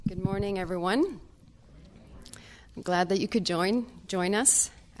morning, everyone. I'm glad that you could join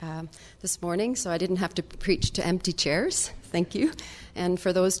us this morning, so I didn't have to preach to empty chairs. Thank you. And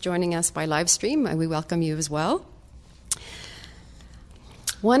for those joining us by live stream, we welcome you as well.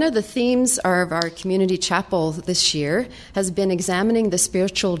 One of the themes of our community chapel this year has been examining the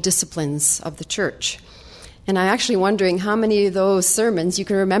spiritual disciplines of the church. And I'm actually wondering how many of those sermons you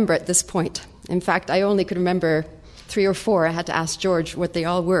can remember at this point. In fact, I only could remember 3 or 4. I had to ask George what they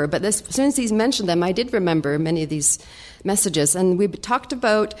all were. But as soon as he's mentioned them, I did remember many of these messages. And we talked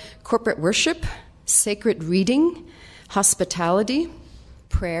about corporate worship, sacred reading, hospitality,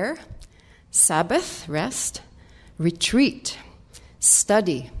 prayer, Sabbath, rest, retreat,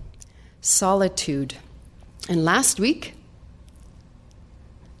 study, solitude, and last week,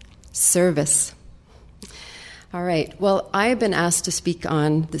 service. All right, well, I've been asked to speak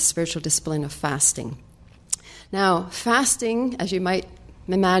on the spiritual discipline of fasting. Now, fasting, as you might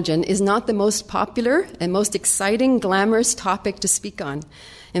imagine, is not the most popular and most exciting, glamorous topic to speak on.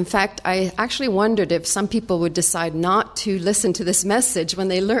 In fact, I actually wondered if some people would decide not to listen to this message when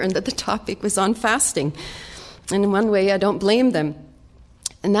they learned that the topic was on fasting. And in one way, I don't blame them.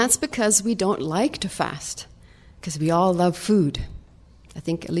 And that's because we don't like to fast, because we all love food. I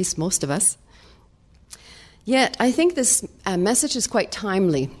think at least most of us. Yet, I think this message is quite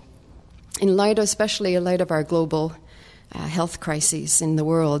timely, especially in light of our global health crises in the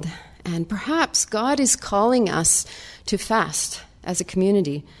world. And perhaps God is calling us to fast as a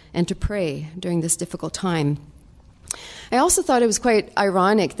community and to pray during this difficult time. I also thought it was quite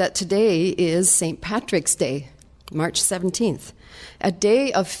ironic that today is St. Patrick's Day, March 17th, a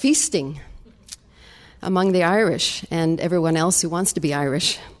day of feasting among the Irish and everyone else who wants to be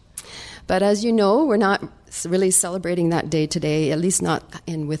Irish. But as you know, we're not really celebrating that day today, at least not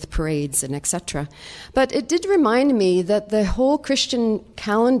with parades and etc. But it did remind me that the whole Christian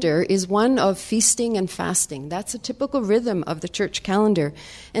calendar is one of feasting and fasting. That's a typical rhythm of the church calendar.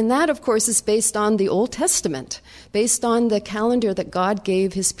 And that, of course, is based on the Old Testament, based on the calendar that God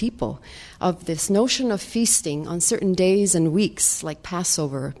gave his people, of this notion of feasting on certain days and weeks, like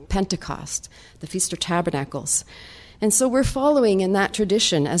Passover, Pentecost, the Feast of Tabernacles. And so we're following in that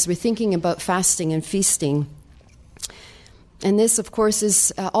tradition as we're thinking about fasting and feasting. And this, of course,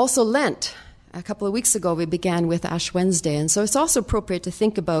 is also Lent. A couple of weeks ago, we began with Ash Wednesday. And so it's also appropriate to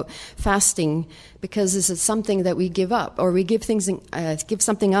think about fasting because this is something that we give up, or we give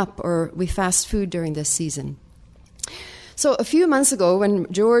something up, or we fast food during this season. So a few months ago,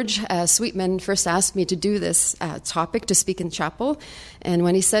 when George Sweetman first asked me to do this topic, to speak in chapel, and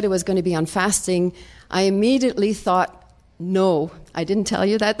when he said it was going to be on fasting, I immediately thought, no, I didn't tell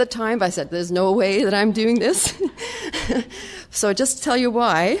you that at the time, but I said, there's no way that I'm doing this. So just to tell you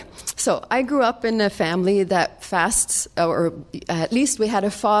why. So I grew up in a family that fasts, or at least we had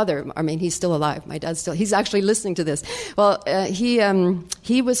a father. I mean, he's still alive. My dad's he's actually listening to this. Well,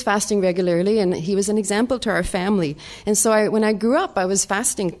 he was fasting regularly, and he was an example to our family. And so when I grew up, I was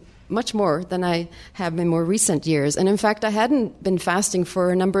fasting much more than I have in more recent years. And in fact, I hadn't been fasting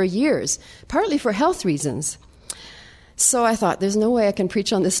for a number of years, partly for health reasons. So I thought, there's no way I can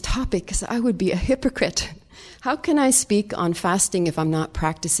preach on this topic because I would be a hypocrite. How can I speak on fasting if I'm not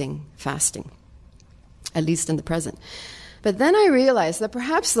practicing fasting, at least in the present? But then I realized that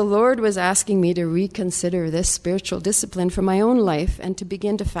perhaps the Lord was asking me to reconsider this spiritual discipline for my own life and to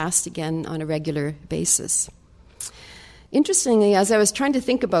begin to fast again on a regular basis. Interestingly, as I was trying to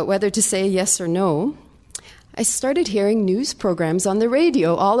think about whether to say yes or no, I started hearing news programs on the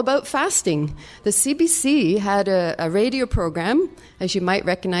radio all about fasting. The CBC had a radio program, as you might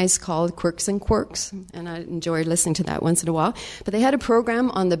recognize, called Quirks and Quirks, and I enjoyed listening to that once in a while. But they had a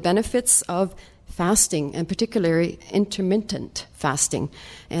program on the benefits of fasting, and particularly intermittent fasting.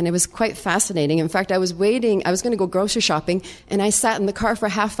 And it was quite fascinating. In fact, I was going to go grocery shopping, and I sat in the car for a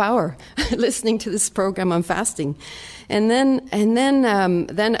half hour listening to this program on fasting. And then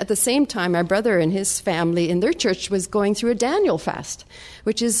at the same time, my brother and his family in their church was going through a Daniel fast,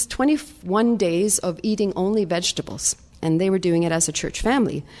 which is 21 days of eating only vegetables. And they were doing it as a church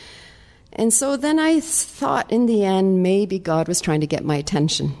family. And so then I thought in the end, maybe God was trying to get my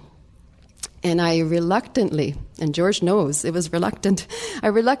attention. And I reluctantly, and George knows it was reluctant, I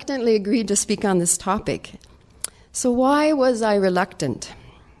reluctantly agreed to speak on this topic. So why was I reluctant?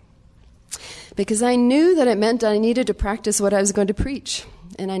 Because I knew that it meant I needed to practice what I was going to preach,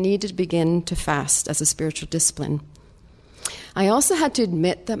 and I needed to begin to fast as a spiritual discipline. I also had to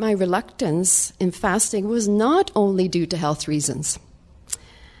admit that my reluctance in fasting was not only due to health reasons.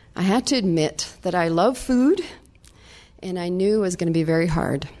 I had to admit that I love food, and I knew it was going to be very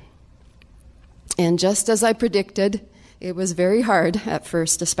hard. And just as I predicted, It was very hard at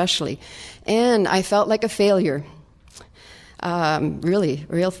first, especially. And I felt like a failure. Really,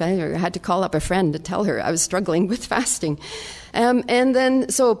 a real failure. I had to call up a friend to tell her I was struggling with fasting. And then,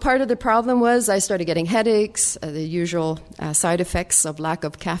 so part of the problem was I started getting headaches, the usual side effects of lack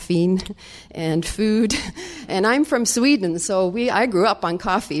of caffeine and food. And I'm from Sweden, so I grew up on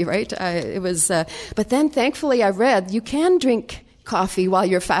coffee, right? But then thankfully I read you can drink coffee while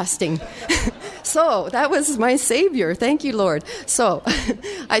you're fasting. So that was my savior. Thank you, Lord. So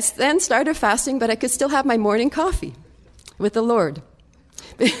I then started fasting, but I could still have my morning coffee with the Lord.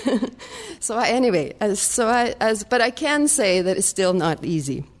 But I can say that it's still not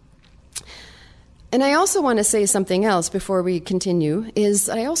easy. And I also want to say something else before we continue, is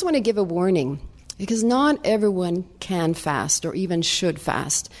I also want to give a warning, because not everyone can fast or even should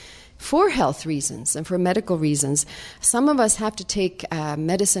fast for health reasons and for medical reasons. Some of us have to take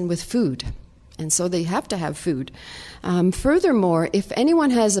medicine with food, and so they have to have food. Furthermore, if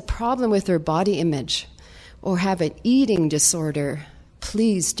anyone has a problem with their body image or have an eating disorder,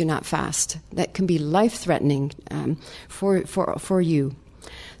 please do not fast. That can be life-threatening for you.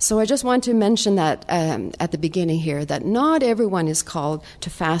 So I just want to mention that at the beginning here, that not everyone is called to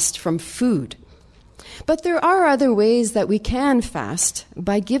fast from food. But there are other ways that we can fast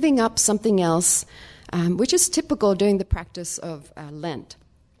by giving up something else, which is typical during the practice of Lent.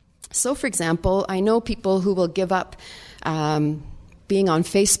 So, for example, I know people who will give up being on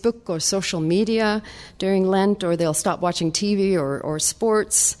Facebook or social media during Lent, or they'll stop watching TV or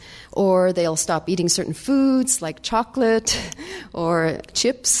sports, or they'll stop eating certain foods like chocolate or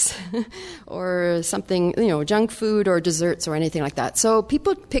chips or something, junk food or desserts or anything like that. So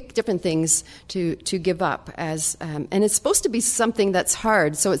people pick different things to give up and it's supposed to be something that's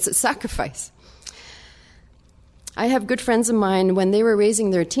hard, so it's a sacrifice. I have good friends of mine, when they were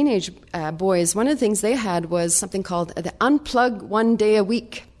raising their teenage boys, one of the things they had was something called the unplug 1 day a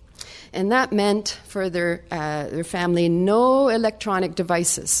week. And that meant for their family, no electronic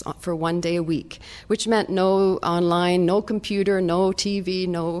devices for 1 day a week, which meant no online, no computer, no TV,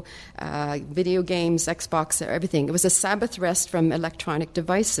 no video games, Xbox, everything. It was a Sabbath rest from electronic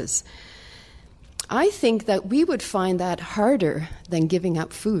devices. I think that we would find that harder than giving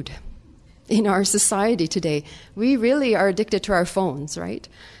up food. In our society today, we really are addicted to our phones, right?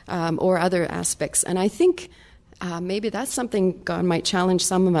 Or other aspects. And I think maybe that's something God might challenge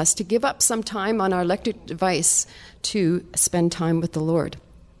some of us, to give up some time on our electric device to spend time with the Lord.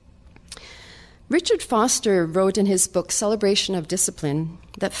 Richard Foster wrote in his book, Celebration of Discipline,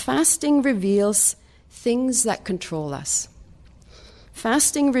 that fasting reveals things that control us.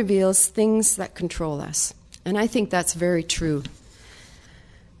 Fasting reveals things that control us. And I think that's very true.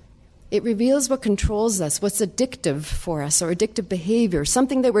 It reveals what controls us, what's addictive for us, or addictive behavior,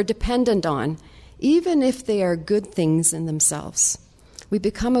 something that we're dependent on, even if they are good things in themselves. We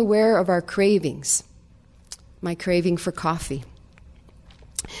become aware of our cravings. My craving for coffee.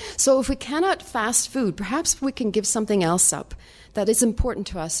 So if we cannot fast food, perhaps we can give something else up that is important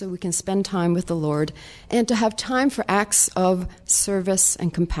to us so we can spend time with the Lord and to have time for acts of service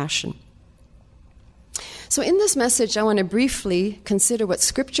and compassion. So in this message, I want to briefly consider what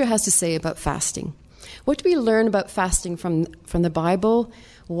Scripture has to say about fasting. What do we learn about fasting from the Bible?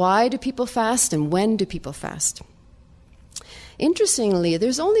 Why do people fast, and when do people fast? Interestingly,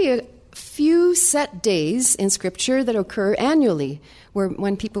 there's only a few set days in Scripture that occur annually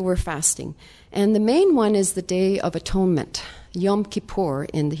when people were fasting. And the main one is the Day of Atonement, Yom Kippur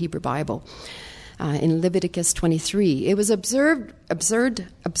in the Hebrew Bible. In Leviticus 23. It was observed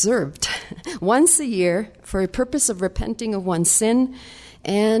once a year for a purpose of repenting of one's sin,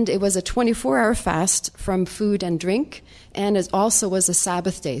 and it was a 24-hour fast from food and drink, and it also was a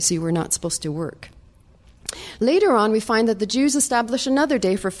Sabbath day, so you were not supposed to work. Later on, we find that the Jews established another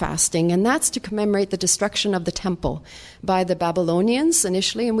day for fasting, and that's to commemorate the destruction of the temple by the Babylonians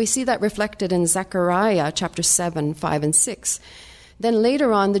initially, and we see that reflected in Zechariah chapter 7, 5, and 6. Then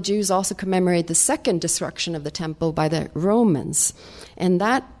later on, the Jews also commemorate the second destruction of the temple by the Romans. And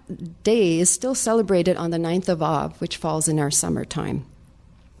that day is still celebrated on the 9th of Av, which falls in our summertime.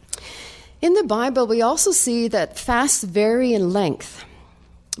 In the Bible, we also see that fasts vary in length.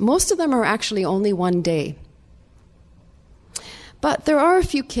 Most of them are actually only 1 day. But there are a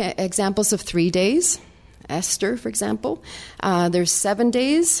few examples of 3 days. Esther, for example. There's 7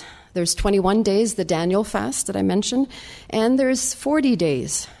 days. There's 21 days, the Daniel fast that I mentioned, and there's 40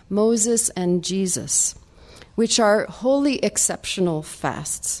 days, Moses and Jesus, which are wholly exceptional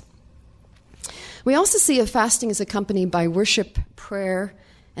fasts. We also see a fasting is accompanied by worship, prayer,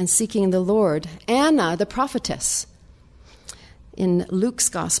 and seeking the Lord. Anna, the prophetess, in Luke's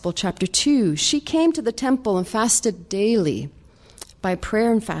Gospel, chapter 2, she came to the temple and fasted daily by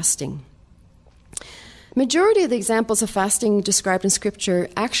prayer and fasting. Majority of the examples of fasting described in Scripture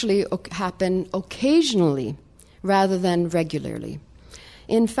actually happen occasionally rather than regularly.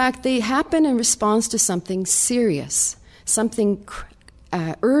 In fact, they happen in response to something serious, something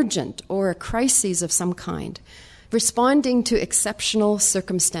urgent, or a crisis of some kind, responding to exceptional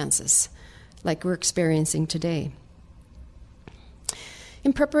circumstances like we're experiencing today.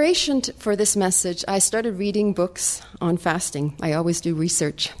 In preparation for this message, I started reading books on fasting. I always do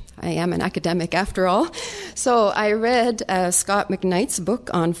research. I am an academic after all. So I read Scott McKnight's book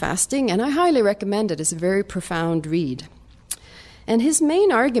on fasting, and I highly recommend it. It's a very profound read. And his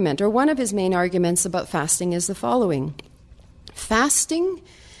main argument, or one of his main arguments about fasting, is the following. Fasting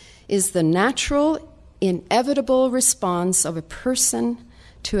is the natural, inevitable response of a person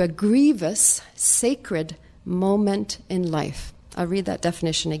to a grievous, sacred moment in life. I'll read that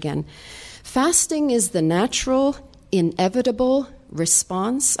definition again. Fasting is the natural, inevitable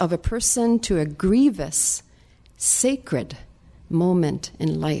response of a person to a grievous, sacred moment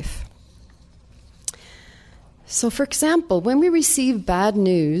in life. So, for example, when we receive bad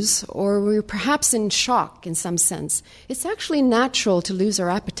news, or we're perhaps in shock in some sense, it's actually natural to lose our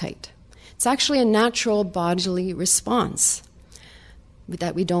appetite. It's actually a natural bodily response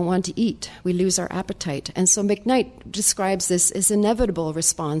that we don't want to eat. We lose our appetite. And so McKnight describes this as an inevitable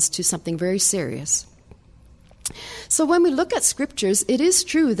response to something very serious. So when we look at scriptures, it is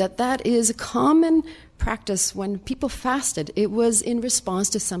true that that is a common practice when people fasted. It was in response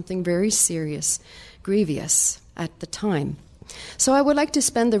to something very serious, grievous at the time. So I would like to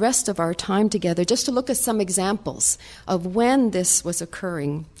spend the rest of our time together just to look at some examples of when this was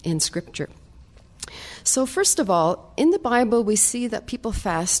occurring in Scripture. So first of all, in the Bible, we see that people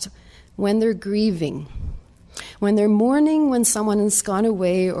fast when they're grieving, when they're mourning when someone has gone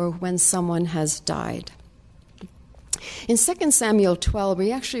away or when someone has died. In 2 Samuel 12,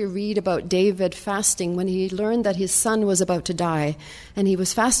 we actually read about David fasting when he learned that his son was about to die, and he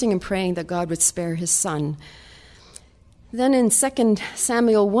was fasting and praying that God would spare his son. Then in 2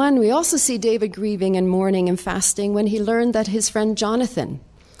 Samuel 1, we also see David grieving and mourning and fasting when he learned that his friend Jonathan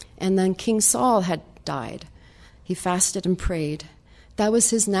and then King Saul had died. He fasted and prayed. That was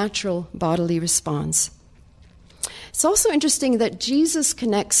his natural bodily response. It's also interesting that Jesus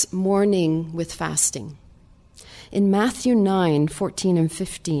connects mourning with fasting. In Matthew 9:14 and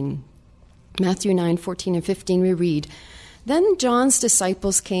 15, Matthew 9:14 and 15, we read, "Then John's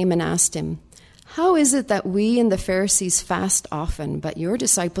disciples came and asked him, 'How is it that we and the Pharisees fast often, but your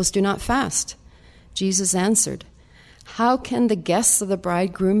disciples do not fast?' Jesus answered, 'How can the guests of the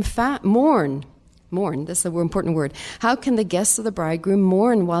bridegroom mourn?'" Mourn, that's the important word. "How can the guests of the bridegroom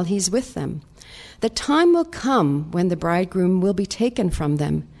mourn while he's with them? The time will come when the bridegroom will be taken from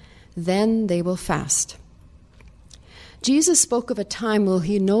them. Then they will fast." Jesus spoke of a time will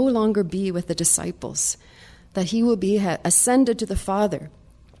he no longer be with the disciples, that he will be ascended to the Father.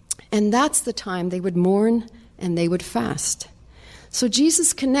 And that's the time they would mourn and they would fast. So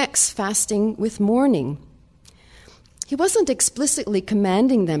Jesus connects fasting with mourning. He wasn't explicitly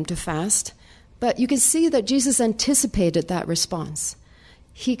commanding them to fast, but you can see that Jesus anticipated that response.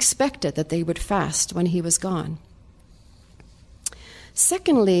 He expected that they would fast when he was gone.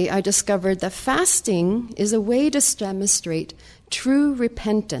 Secondly, I discovered that fasting is a way to demonstrate true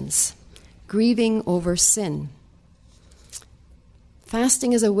repentance, grieving over sin.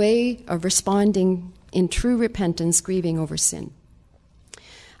 Fasting is a way of responding in true repentance, grieving over sin.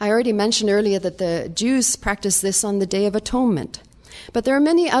 I already mentioned earlier that the Jews practiced this on the Day of Atonement, but there are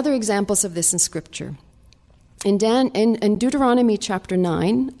many other examples of this in Scripture. In Deuteronomy chapter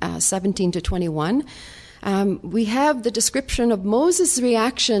 9, 17 to 21, we have the description of Moses'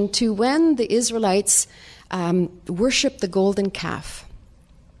 reaction to when the Israelites worshiped the golden calf.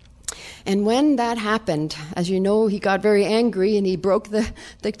 And when that happened, as you know, he got very angry and he broke the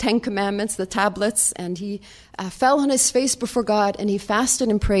Ten Commandments, the tablets, and he fell on his face before God and he fasted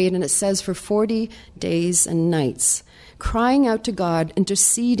and prayed, and it says for 40 days and nights, crying out to God,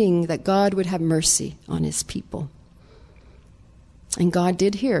 interceding that God would have mercy on his people. And God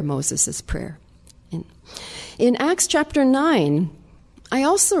did hear Moses' prayer. In Acts chapter 9, I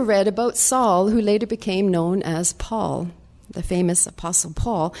also read about Saul, who later became known as Paul, the famous Apostle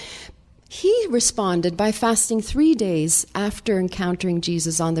Paul. He responded by fasting 3 days after encountering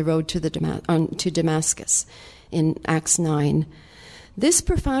Jesus on the road to Damascus in Acts 9. This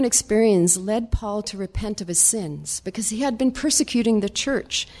profound experience led Paul to repent of his sins because he had been persecuting the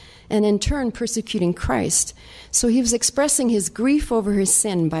church and in turn persecuting Christ. So he was expressing his grief over his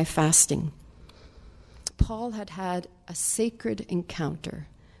sin by fasting. Paul had had a sacred encounter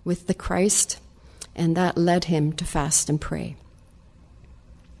with the Christ, and that led him to fast and pray.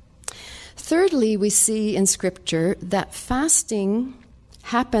 Thirdly, we see in Scripture that fasting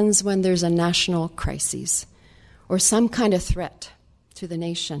happens when there's a national crisis or some kind of threat to the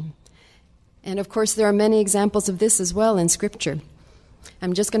nation. And of course, there are many examples of this as well in Scripture.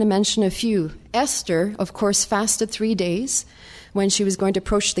 I'm just going to mention a few. Esther, of course, fasted 3 days when she was going to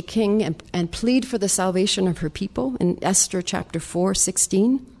approach the king and plead for the salvation of her people in Esther chapter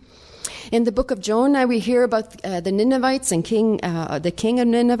 4:16. In the book of Jonah, we hear about the Ninevites and the king of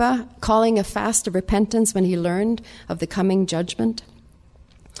Nineveh calling a fast of repentance when he learned of the coming judgment.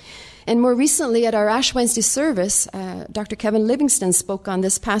 And more recently, at our Ash Wednesday service, Dr. Kevin Livingston spoke on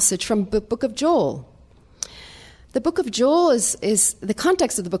this passage from the book of Joel. The book of Joel is the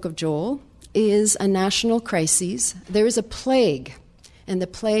context of the book of Joel is a national crisis. There is a plague, and the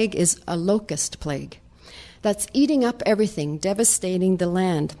plague is a locust plague that's eating up everything, devastating the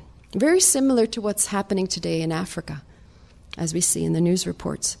land. Very similar to what's happening today in Africa, as we see in the news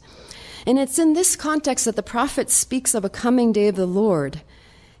reports. And it's in this context that the prophet speaks of a coming day of the Lord,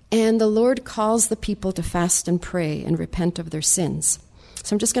 and the Lord calls the people to fast and pray and repent of their sins.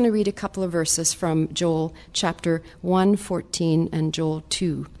 So I'm just going to read a couple of verses from Joel chapter 1:14 and Joel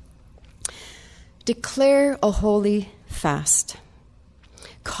 2. Declare a holy fast.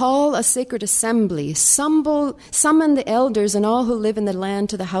 Call a sacred assembly. Summon the elders and all who live in the land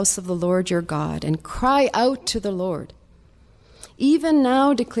to the house of the Lord your God, and cry out to the Lord. Even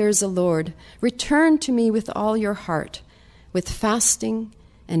now, declares the Lord, return to me with all your heart, with fasting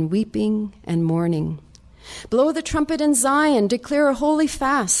and weeping and mourning. Blow the trumpet in Zion, declare a holy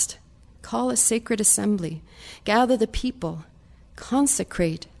fast. Call a sacred assembly. Gather the people.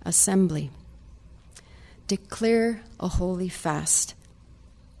 Consecrate assembly. Declare a holy fast.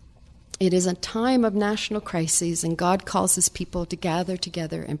 It is a time of national crises, and God calls his people to gather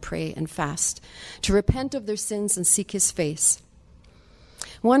together and pray and fast, to repent of their sins and seek his face.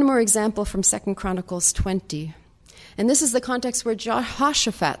 One more example from 2 Chronicles 20. And this is the context where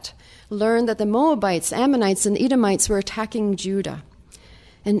Jehoshaphat learned that the Moabites, Ammonites, and Edomites were attacking Judah.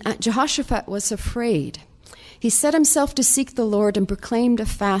 And Jehoshaphat was afraid. He set himself to seek the Lord and proclaimed a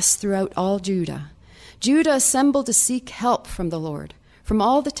fast throughout all Judah. Judah assembled to seek help from the Lord. From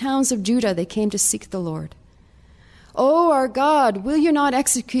all the towns of Judah they came to seek the Lord. O our God, will you not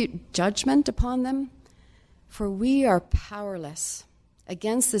execute judgment upon them? For we are powerless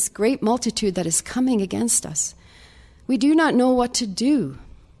against this great multitude that is coming against us. We do not know what to do,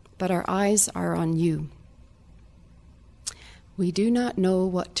 but our eyes are on you. We do not know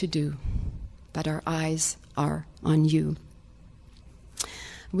what to do, but our eyes are on you.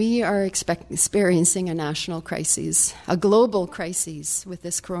 We are experiencing a national crisis, a global crisis with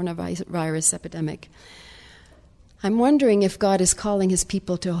this coronavirus epidemic. I'm wondering if God is calling his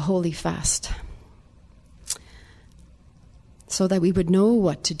people to a holy fast so that we would know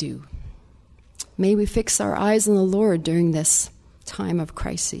what to do. May we fix our eyes on the Lord during this time of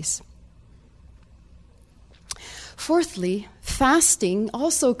crisis. Fourthly, fasting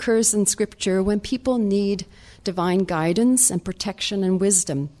also occurs in Scripture when people need divine guidance and protection and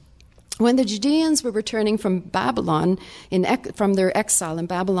wisdom. When the Judeans were returning from Babylon, from their exile in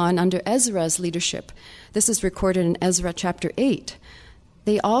Babylon under Ezra's leadership, this is recorded in Ezra chapter 8,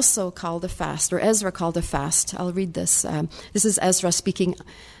 they also called a fast, or Ezra called a fast. I'll read this. This is Ezra speaking.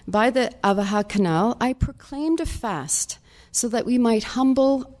 By the Avahah Canal, I proclaimed a fast so that we might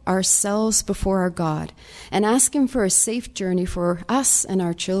humble ourselves before our God and ask him for a safe journey for us and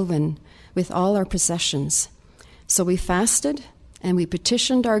our children with all our possessions. So we fasted and we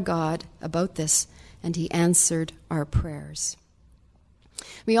petitioned our God about this, and he answered our prayers.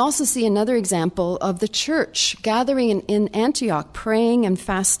 We also see another example of the church gathering in Antioch, praying and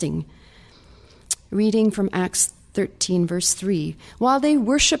fasting. Reading from Acts 13, verse 3. While they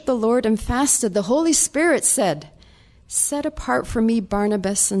worshiped the Lord and fasted, the Holy Spirit said, "Set apart for me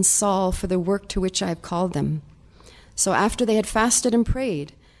Barnabas and Saul for the work to which I have called them." So after they had fasted and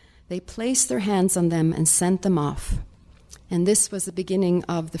prayed, they placed their hands on them and sent them off. And this was the beginning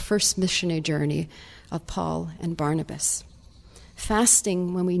of the first missionary journey of Paul and Barnabas.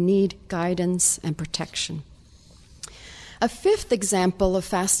 Fasting when we need guidance and protection. A fifth example of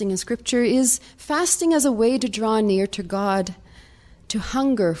fasting in Scripture is fasting as a way to draw near to God, to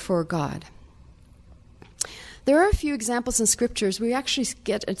hunger for God. There are a few examples in Scriptures where we actually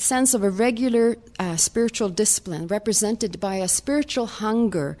get a sense of a regular spiritual discipline represented by a spiritual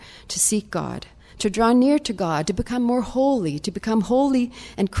hunger to seek God, to draw near to God, to become more holy, to become holy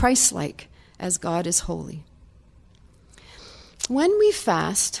and Christ-like as God is holy. When we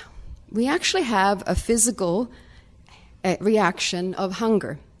fast, we actually have a physical reaction of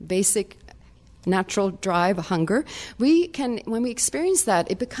hunger, basic natural drive, hunger. When we experience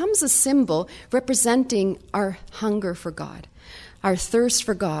that, it becomes a symbol representing our hunger for God, our thirst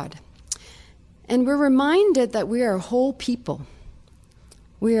for God. And we're reminded that we are a whole people.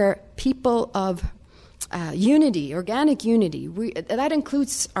 We are people of unity, organic unity. That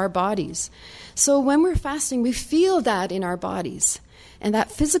includes our bodies. So when we're fasting, we feel that in our bodies. And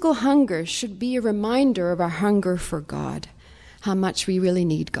that physical hunger should be a reminder of our hunger for God, how much we really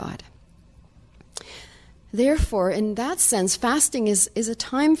need God. Therefore, in that sense, fasting is a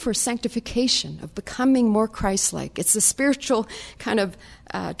time for sanctification, of becoming more Christ-like. It's a spiritual kind of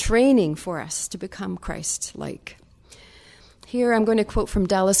training for us to become Christ-like. Here I'm going to quote from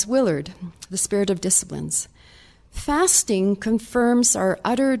Dallas Willard, The Spirit of Disciplines. Fasting confirms our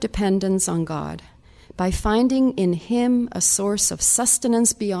utter dependence on God by finding in Him a source of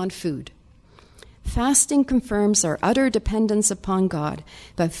sustenance beyond food. Fasting confirms our utter dependence upon God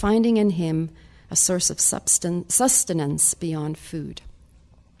by finding in Him a source of sustenance beyond food.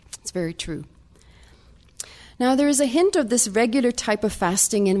 It's very true. Now, there is a hint of this regular type of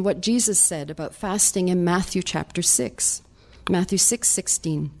fasting in what Jesus said about fasting in Matthew chapter 6. Matthew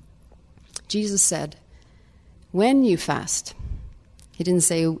 6:16. Jesus said, when you fast. He didn't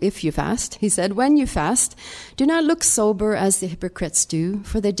say if you fast. He said, when you fast, do not look sober as the hypocrites do,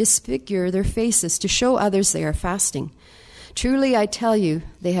 for they disfigure their faces to show others they are fasting. Truly, I tell you,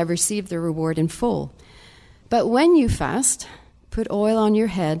 they have received their reward in full. But when you fast, put oil on your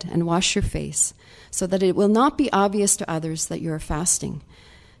head and wash your face, so that it will not be obvious to others that you are fasting,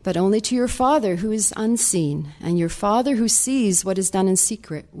 but only to your Father who is unseen, and your Father who sees what is done in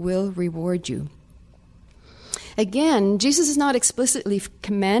secret will reward you. Again, Jesus is not explicitly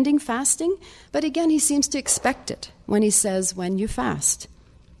commanding fasting, but again, he seems to expect it when he says, when you fast.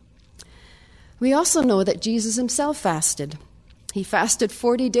 We also know that Jesus himself fasted. He fasted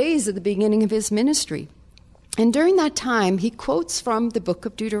 40 days at the beginning of his ministry. And during that time, he quotes from the book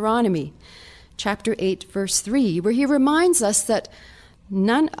of Deuteronomy, chapter 8, verse 3, where he reminds us that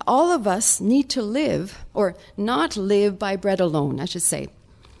all of us need to live, or not live by bread alone, I should say.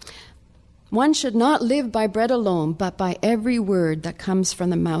 One should not live by bread alone, but by every word that comes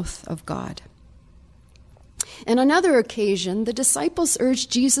from the mouth of God. And on another occasion, the disciples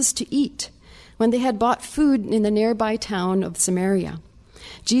urged Jesus to eat when they had bought food in the nearby town of Samaria.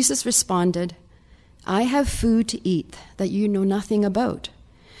 Jesus responded, I have food to eat that you know nothing about.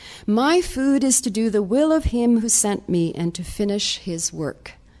 My food is to do the will of him who sent me and to finish his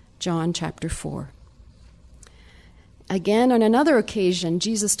work. John chapter 4. Again, on another occasion,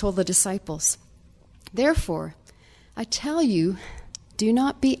 Jesus told the disciples, therefore, I tell you, do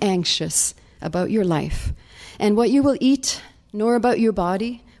not be anxious about your life and what you will eat, nor about your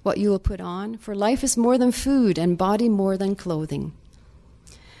body, what you will put on, for life is more than food and body more than clothing.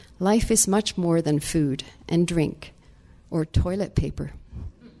 Life is much more than food and drink or toilet paper.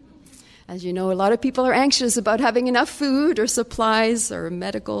 As you know, a lot of people are anxious about having enough food or supplies or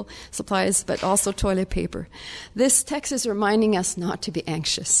medical supplies, but also toilet paper. This text is reminding us not to be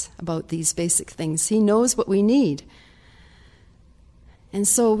anxious about these basic things. He knows what we need. And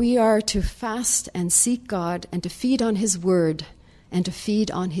so we are to fast and seek God and to feed on his word and to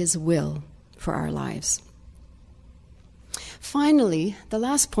feed on his will for our lives. Finally, the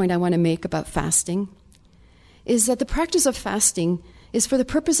last point I want to make about fasting is that the practice of fasting is for the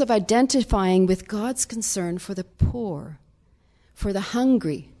purpose of identifying with God's concern for the poor, for the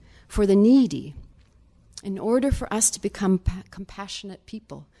hungry, for the needy, in order for us to become compassionate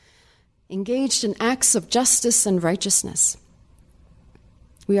people, engaged in acts of justice and righteousness.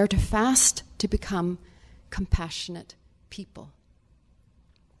 We are to fast to become compassionate people.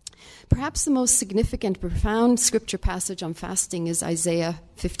 Perhaps the most significant, profound scripture passage on fasting is Isaiah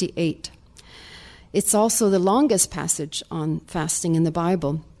 58. It's also the longest passage on fasting in the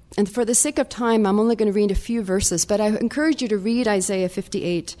Bible. And for the sake of time, I'm only going to read a few verses, but I encourage you to read Isaiah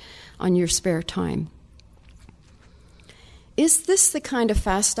 58 on your spare time. Is this the kind of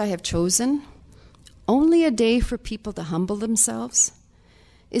fast I have chosen? Only a day for people to humble themselves?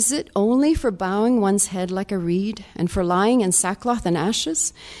 Is it only for bowing one's head like a reed and for lying in sackcloth and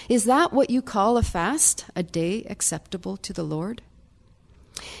ashes? Is that what you call a fast, a day acceptable to the Lord?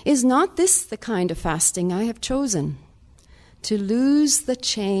 Is not this the kind of fasting I have chosen? To loose the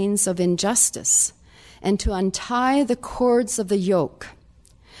chains of injustice and to untie the cords of the yoke,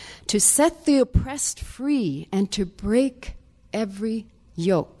 to set the oppressed free and to break every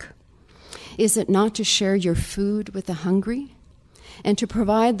yoke. Is it not to share your food with the hungry and to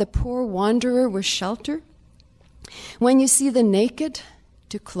provide the poor wanderer with shelter? When you see the naked,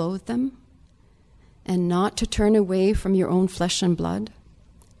 to clothe them and not to turn away from your own flesh and blood?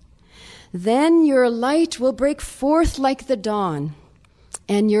 Then your light will break forth like the dawn,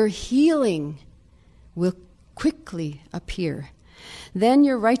 and your healing will quickly appear. Then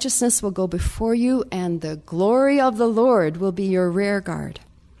your righteousness will go before you, and the glory of the Lord will be your rear guard.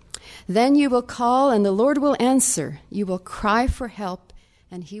 Then you will call, and the Lord will answer. You will cry for help,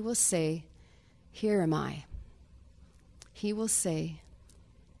 and he will say, "Here am I." He will say,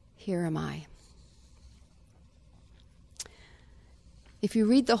 "Here am I." If you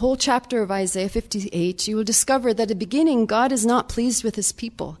read the whole chapter of Isaiah 58, you will discover that at the beginning, God is not pleased with his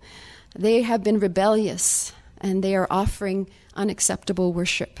people. They have been rebellious, and they are offering unacceptable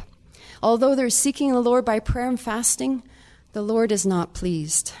worship. Although they're seeking the Lord by prayer and fasting, the Lord is not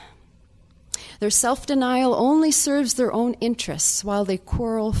pleased. Their self-denial only serves their own interests while they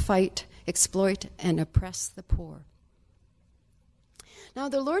quarrel, fight, exploit, and oppress the poor. Now,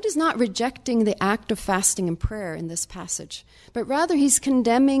 the Lord is not rejecting the act of fasting and prayer in this passage, but rather he's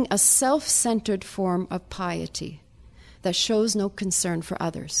condemning a self-centered form of piety that shows no concern for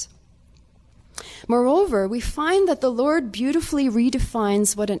others. Moreover, we find that the Lord beautifully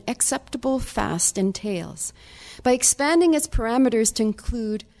redefines what an acceptable fast entails by expanding its parameters to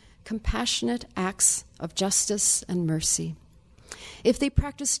include compassionate acts of justice and mercy. If they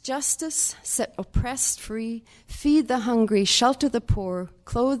practice justice, set oppressed free, feed the hungry, shelter the poor,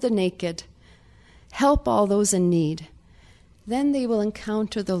 clothe the naked, help all those in need, then they will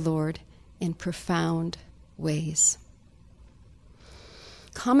encounter the Lord in profound ways.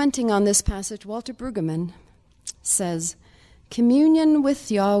 Commenting on this passage, Walter Brueggemann says, "Communion with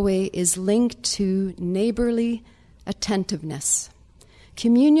Yahweh is linked to neighborly attentiveness."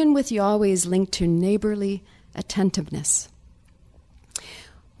 Communion with Yahweh is linked to neighborly attentiveness.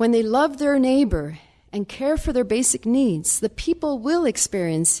 When they love their neighbor and care for their basic needs, the people will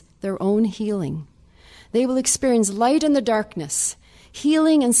experience their own healing. They will experience light in the darkness,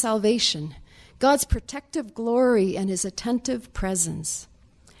 healing and salvation, God's protective glory and his attentive presence.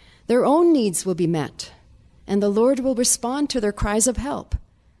 Their own needs will be met, and the Lord will respond to their cries of help.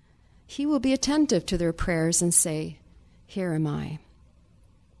 He will be attentive to their prayers and say, "Here am I."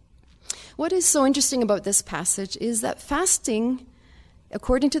 What is so interesting about this passage is that fasting,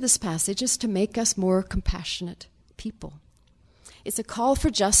 according to this passage, is to make us more compassionate people. It's a call for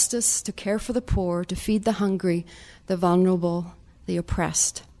justice, to care for the poor, to feed the hungry, the vulnerable, the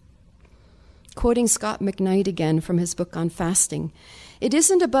oppressed. Quoting Scott McKnight again from his book on fasting, "It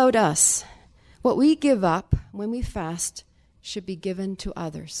isn't about us. What we give up when we fast should be given to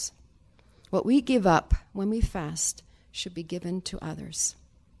others. What we give up when we fast should be given to others."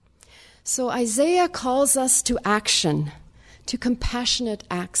 So Isaiah calls us to action, to compassionate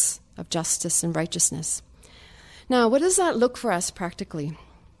acts of justice and righteousness. Now, what does that look for us practically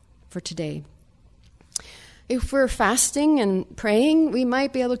for today? If we're fasting and praying, we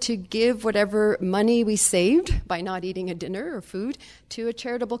might be able to give whatever money we saved by not eating a dinner or food to a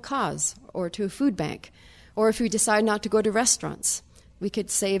charitable cause or to a food bank. Or if we decide not to go to restaurants, we could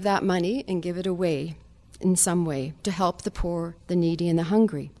save that money and give it away in some way to help the poor, the needy, and the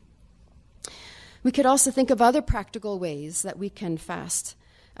hungry. We could also think of other practical ways that we can fast.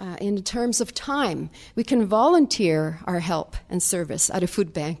 In terms of time, we can volunteer our help and service at a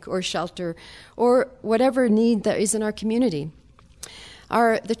food bank or shelter or whatever need there is in our community.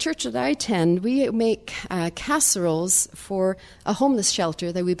 The church that I attend, we make casseroles for a homeless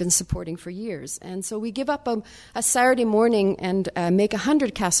shelter that we've been supporting for years. And so we give up a Saturday morning and make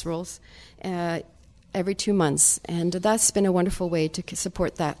 100 casseroles every 2 months. And that's been a wonderful way to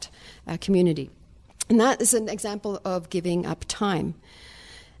support that community. And that is an example of giving up time.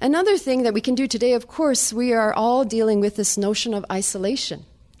 Another thing that we can do today, of course, we are all dealing with this notion of isolation.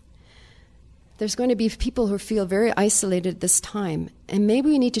 There's going to be people who feel very isolated at this time, and maybe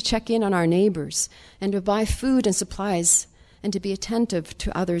we need to check in on our neighbors and to buy food and supplies and to be attentive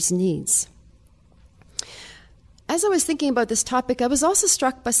to others' needs. As I was thinking about this topic, I was also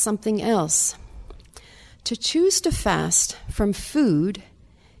struck by something else. To choose to fast from food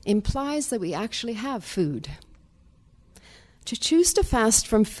implies that we actually have food. To choose to fast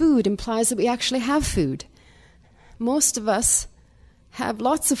from food implies that we actually have food. Most of us have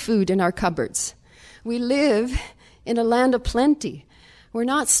lots of food in our cupboards. We live in a land of plenty. We're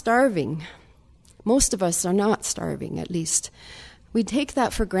not starving. Most of us are not starving, at least. We take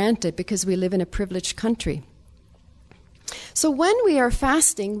that for granted because we live in a privileged country. So when we are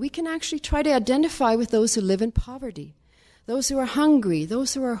fasting, we can actually try to identify with those who live in poverty, those who are hungry,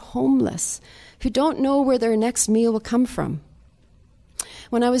 those who are homeless, who don't know where their next meal will come from.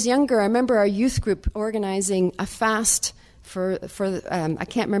 When I was younger, I remember our youth group organizing a fast I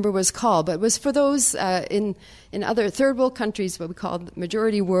can't remember what it was called, but it was for those in other third world countries, what we call the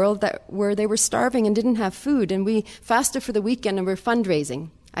majority world, where they were starving and didn't have food, and we fasted for the weekend and we're fundraising.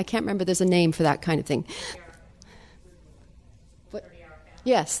 I can't remember. There's a name for that kind of thing.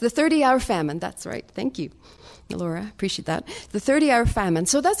 Yes, the 30-hour famine. That's right. Thank you, Laura. Appreciate that. The 30-hour famine.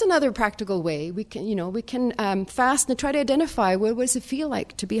 So that's another practical way. We can fast and try to identify what does it feel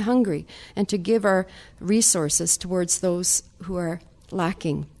like to be hungry and to give our resources towards those who are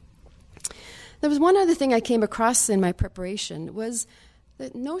lacking. There was one other thing I came across in my preparation was the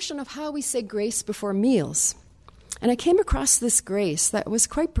notion of how we say grace before meals. And I came across this grace that was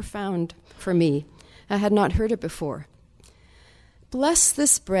quite profound for me. I had not heard it before. Bless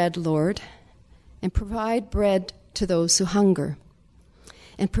this bread, Lord, and provide bread to those who hunger,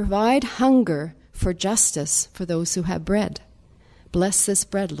 and provide hunger for justice for those who have bread. Bless this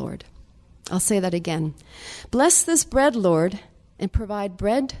bread, Lord. I'll say that again. Bless this bread, Lord, and provide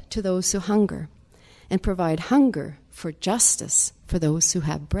bread to those who hunger, and provide hunger for justice for those who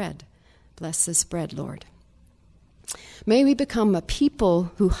have bread. Bless this bread, Lord. May we become a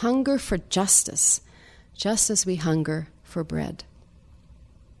people who hunger for justice, just as we hunger for bread.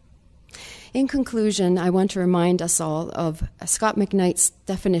 In conclusion, I want to remind us all of Scott McKnight's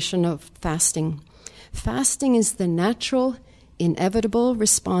definition of fasting. Fasting is the natural, inevitable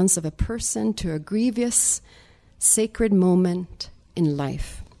response of a person to a grievous, sacred moment in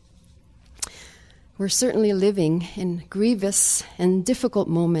life. We're certainly living in a grievous and difficult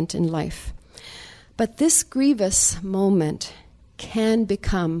moment in life. But this grievous moment can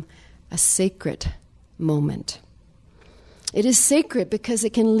become a sacred moment. It is sacred because it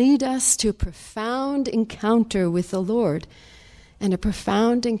can lead us to a profound encounter with the Lord and a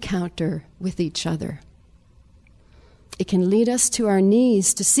profound encounter with each other. It can lead us to our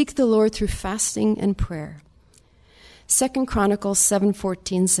knees to seek the Lord through fasting and prayer. 2 Chronicles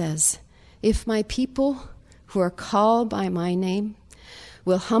 7:14 says, "If my people who are called by my name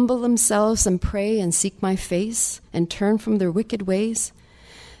will humble themselves and pray and seek my face and turn from their wicked ways,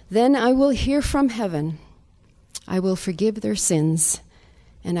 then I will hear from heaven. I will forgive their sins,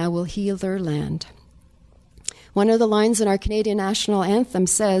 and I will heal their land." One of the lines in our Canadian national anthem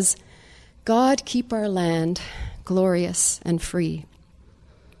says, "God, keep our land glorious and free."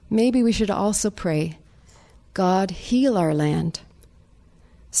 Maybe we should also pray, "God, heal our land,"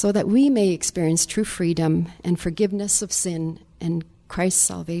 so that we may experience true freedom and forgiveness of sin and Christ's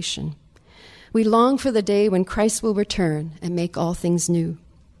salvation. We long for the day when Christ will return and make all things new.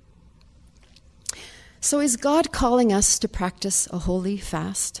 So is God calling us to practice a holy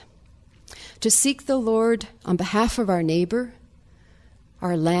fast? To seek the Lord on behalf of our neighbor,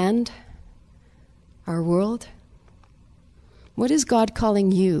 our land, our world? What is God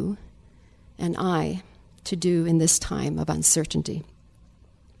calling you and I to do in this time of uncertainty?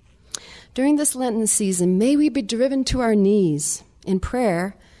 During this Lenten season, may we be driven to our knees in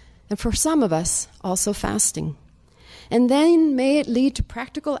prayer, and for some of us, also fasting. And then may it lead to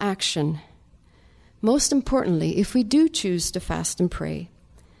practical action. Most importantly, if we do choose to fast and pray,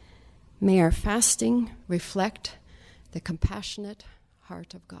 may our fasting reflect the compassionate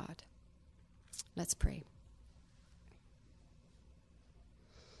heart of God. Let's pray.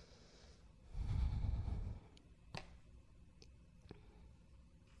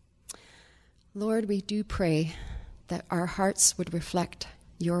 Lord, we do pray that our hearts would reflect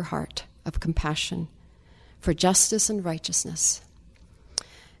your heart of compassion for justice and righteousness.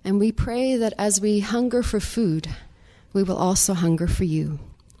 And we pray that as we hunger for food, we will also hunger for you.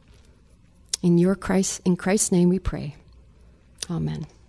 In Christ's name we pray. Amen.